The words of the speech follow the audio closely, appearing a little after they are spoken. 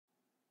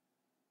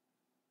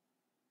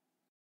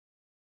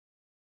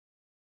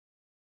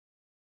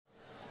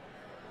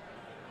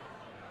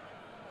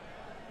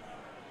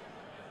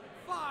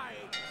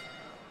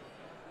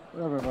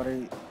Hello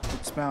everybody,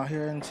 it's Mal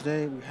here, and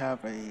today we have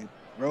a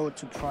Road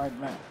to Pride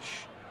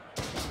match.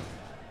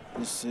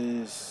 This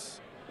is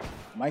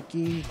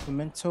Mikey,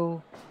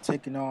 Memento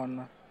taking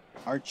on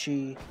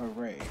Archie,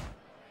 Hooray.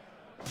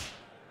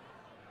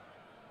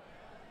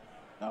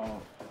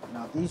 Now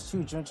these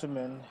two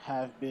gentlemen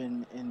have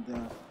been in the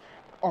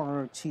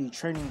ROT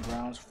training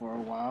grounds for a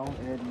while,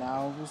 and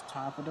now it's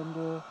time for them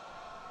to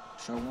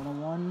show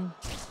one-on-one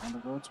on the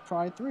Road to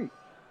Pride 3.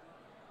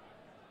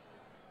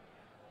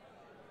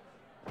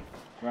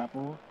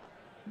 Grapple.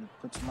 He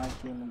puts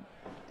Mikey in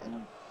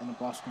a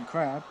Boston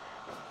Crab.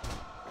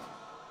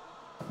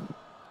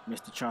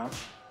 Mr. Chop.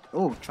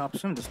 Oh,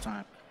 chops him this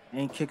time.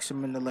 And kicks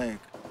him in the leg.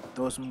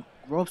 Throws him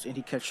ropes and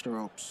he catches the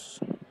ropes.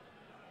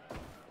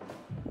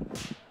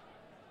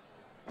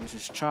 This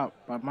is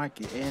chopped by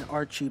Mikey and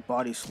Archie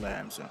body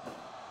slams him.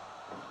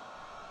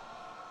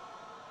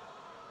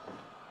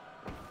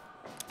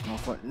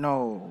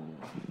 No.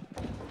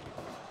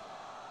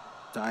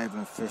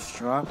 Diving fist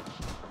drop.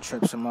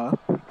 Trips him up.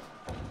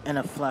 And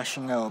a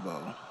flashing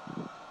elbow.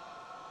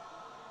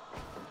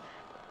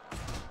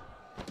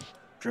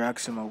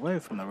 Drags him away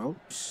from the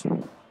ropes.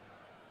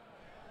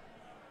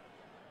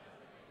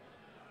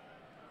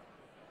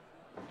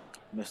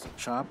 Mr.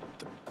 Chop,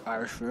 the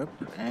Irish Rip,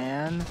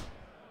 and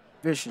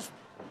vicious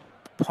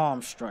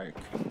palm strike.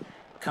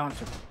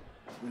 Counter,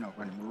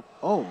 running move.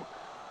 Oh,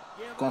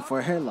 going for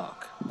a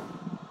headlock.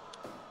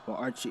 Well,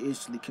 Archie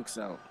instantly kicks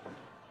out.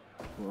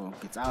 Well,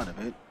 gets out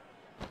of it.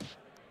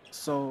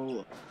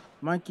 So,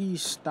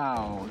 Mikey's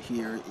style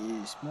here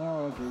is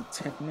more of a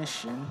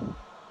technician,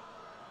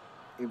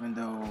 even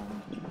though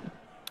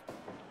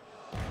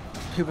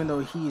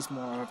he's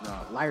more of the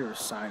lighter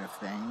side of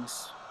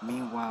things.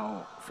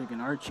 Meanwhile,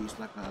 freaking Archie's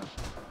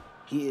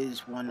he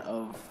is one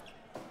of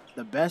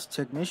the best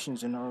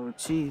technicians in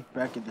ROT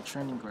back at the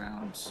training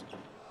grounds.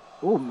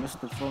 Oh, missed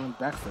the falling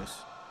back fist.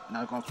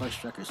 Now going for a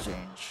strike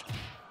exchange.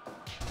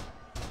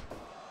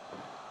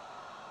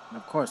 And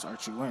of course,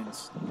 Archie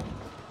wins.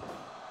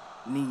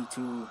 Knee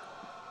to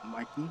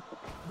Mikey.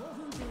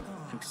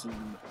 Kicks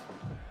him.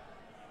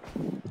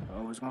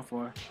 Oh, he's going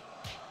for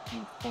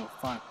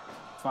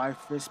five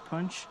fist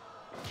punch.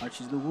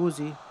 Archie's the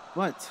woozy,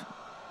 but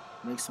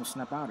makes him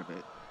snap out of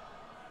it.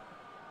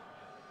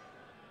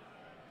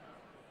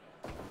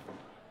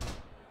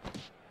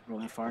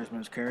 Rolling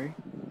fireman's carry.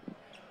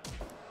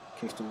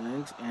 Kicks the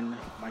legs, and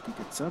Mikey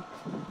gets up.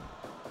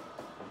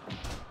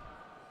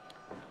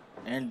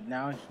 And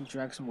now he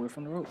drags him away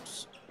from the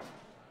ropes.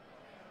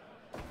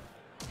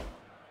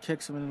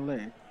 Kicks him in the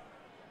leg.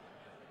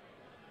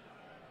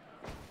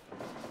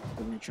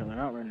 Filling each other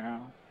out right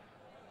now.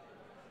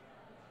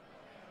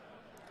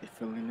 They're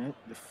feeling it.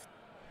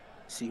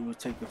 See who will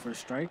take the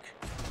first strike.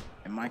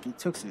 And Mikey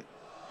took it.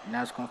 And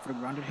now it's going for the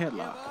grounded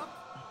headlock.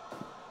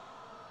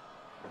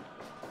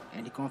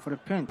 And he's going for the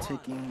pin,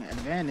 taking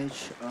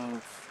advantage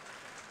of,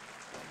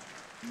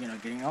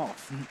 getting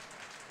off.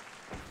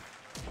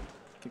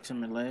 Kicks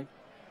him in the leg.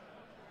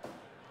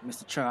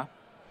 Mr. Chop.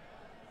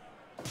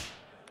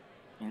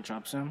 And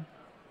drops him.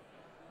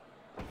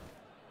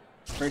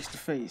 Breaks the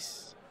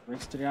face.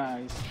 Breaks to the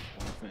eyes.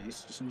 Or the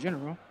face. Just in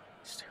general.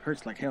 It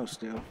hurts like hell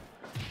still.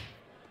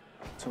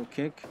 Toe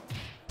kick.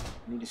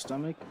 Knee to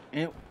stomach.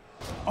 And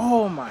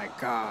oh my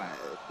god.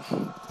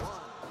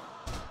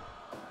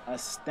 A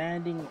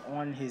standing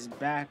on his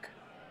back.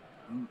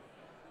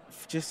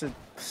 Just a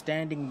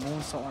standing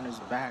moonsault on his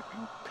back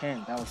and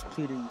pin. That was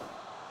pretty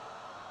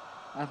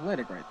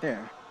athletic right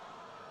there.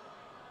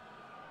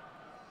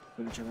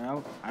 Put each other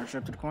out. Irish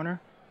up to the corner.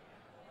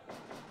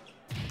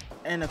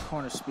 And a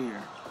corner spear.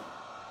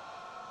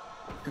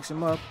 Picks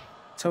him up.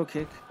 Toe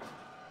kick.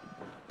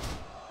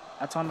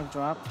 Atomic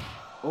drop.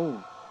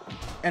 Oh.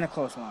 And a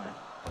clothesline.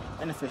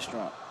 And a fist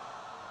drop.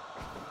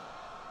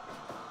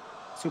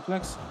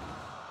 Suplex.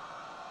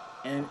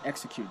 And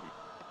executed.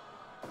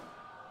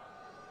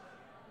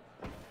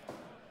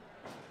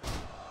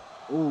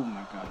 Oh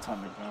my god,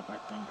 atomic drop, I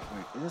think.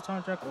 Wait, is it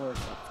atomic drop or is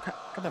it?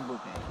 Got that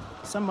move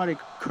in. Somebody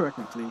correct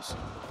me, please.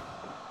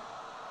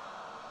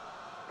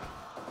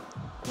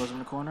 Goes in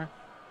the corner.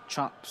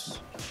 Chops.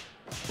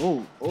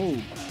 Oh.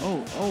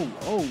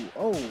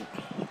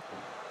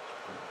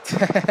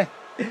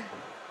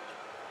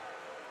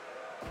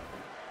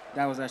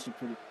 That was actually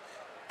pretty.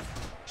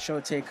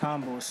 Shote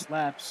combo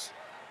slaps.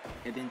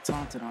 It then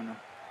taunted on him.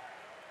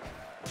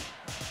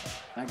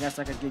 I guess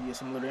I could give you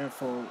some little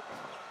info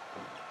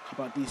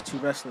about these two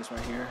wrestlers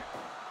right here.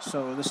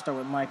 So let's start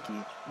with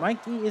Mikey.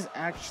 Mikey is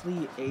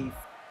actually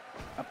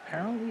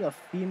apparently a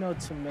female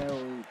to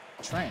male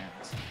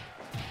trans.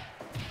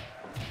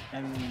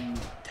 And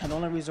the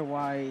only reason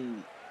why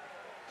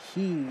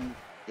he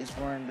is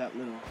wearing that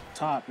little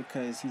top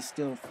because he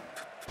still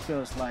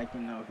feels like, he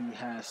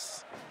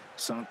has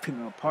some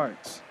female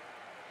parts,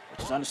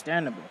 which is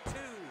understandable.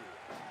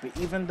 But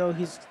even though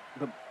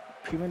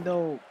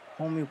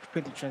homie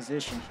picked the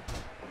transition,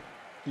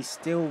 he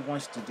still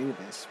wants to do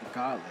this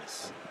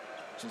regardless,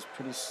 which is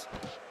pretty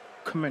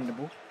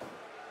commendable.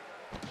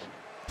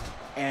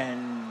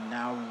 And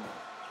now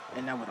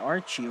with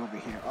Archie over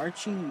here,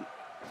 Archie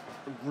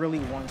really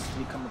wants to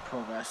become a pro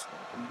wrestler.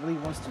 He really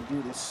wants to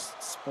do this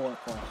sport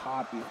for a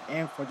hobby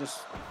and for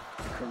just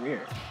a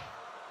career.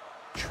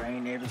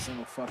 Train every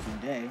single fucking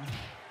day,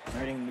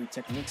 learning new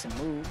techniques and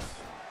moves.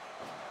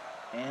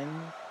 And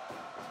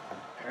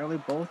apparently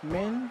both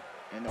men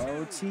and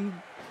ROT,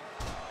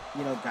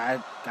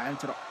 got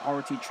into the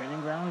ROT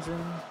training grounds,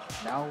 and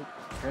now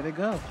here they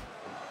go.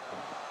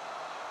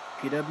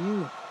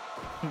 PW,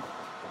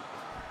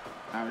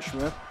 Irish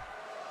Whip,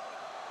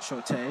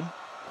 Shote,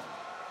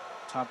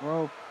 top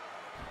rope.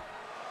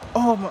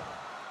 Oh my,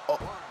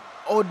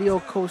 ODO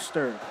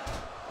coaster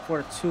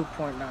for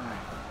 2.9,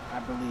 I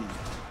believe.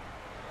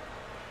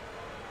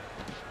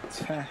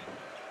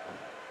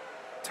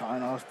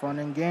 Tying off fun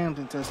and games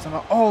until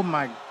somehow, oh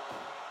my,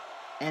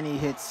 and he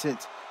hits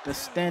it. The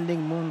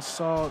standing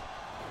moonsault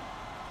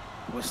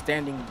was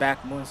standing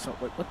back moonsault.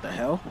 Wait, what the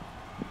hell?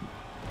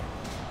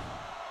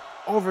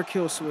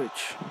 Overkill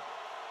switch.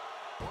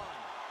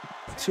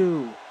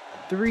 2,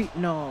 3,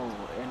 no,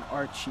 and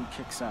Archie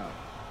kicks out.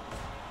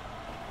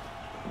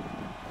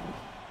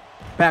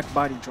 Back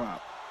body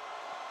drop.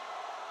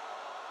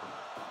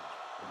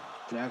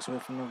 Drags away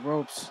from the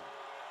ropes.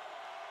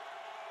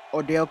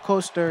 Odell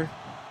coaster.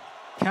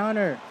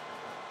 Counter.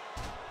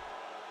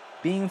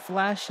 Being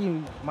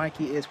flashy,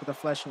 Mikey is with a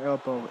flashing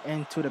elbow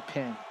into the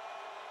pin.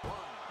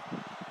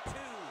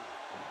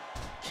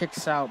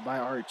 Kicks out by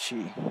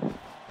Archie.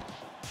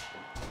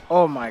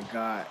 Oh my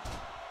god.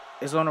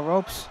 Is it on the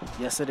ropes?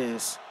 Yes, it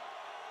is.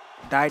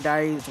 Dai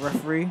is the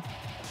referee.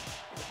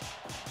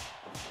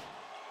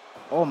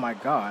 Oh my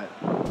god.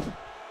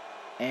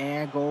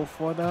 And go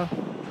for the...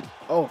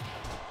 Oh.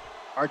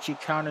 Archie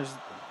counters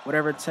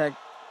whatever tech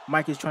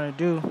Mikey's trying to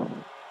do.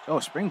 Oh,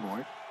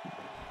 springboard.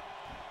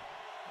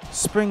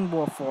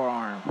 Springboard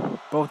forearm.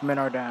 Both men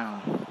are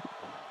down.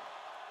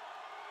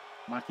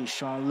 Mikey's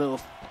showing a little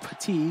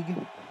fatigue.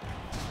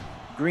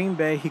 Green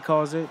Bay, he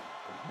calls it.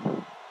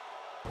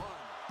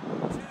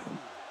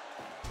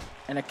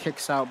 And it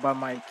kicks out by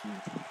Mikey.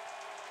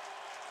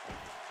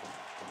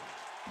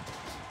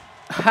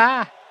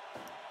 Ha!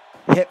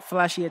 Hit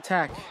flashy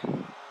attack.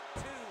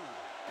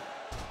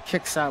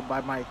 Kicks out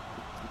by Mike.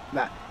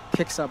 Nah,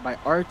 kicks out by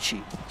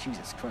Archie.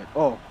 Jesus Christ.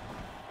 Oh.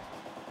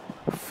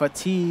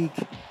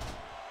 Fatigue.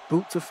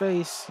 Boot to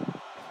face.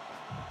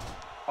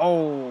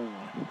 Oh.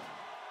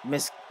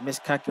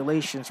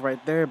 Miscalculations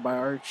right there by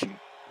Archie.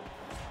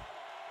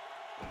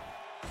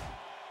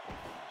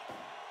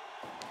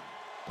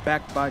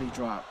 Back body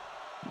drop.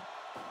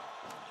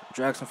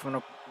 Drags him from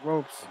the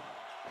ropes.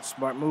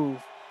 Smart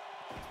move.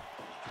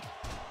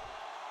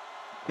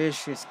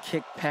 Vicious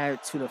kick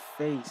pad to the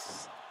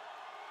face.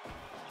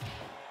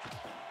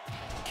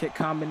 Kick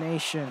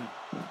combination.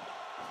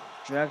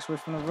 Drags away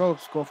from the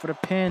ropes. Go for the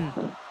pin.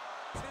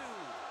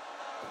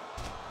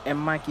 And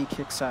Mikey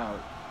kicks out.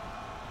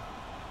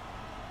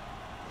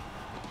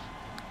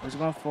 What's he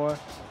going for?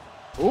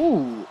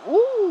 Ooh.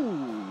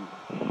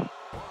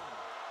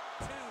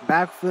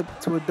 Backflip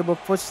to a double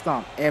foot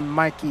stomp. And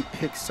Mikey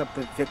picks up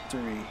the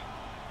victory.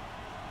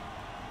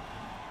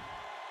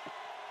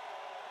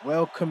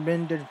 Well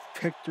commended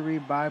victory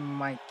by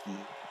Mikey.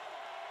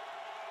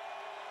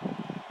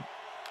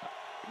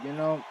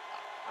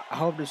 I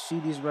hope to see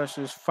these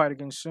wrestlers fight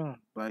again soon.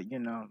 But,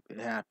 it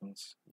happens.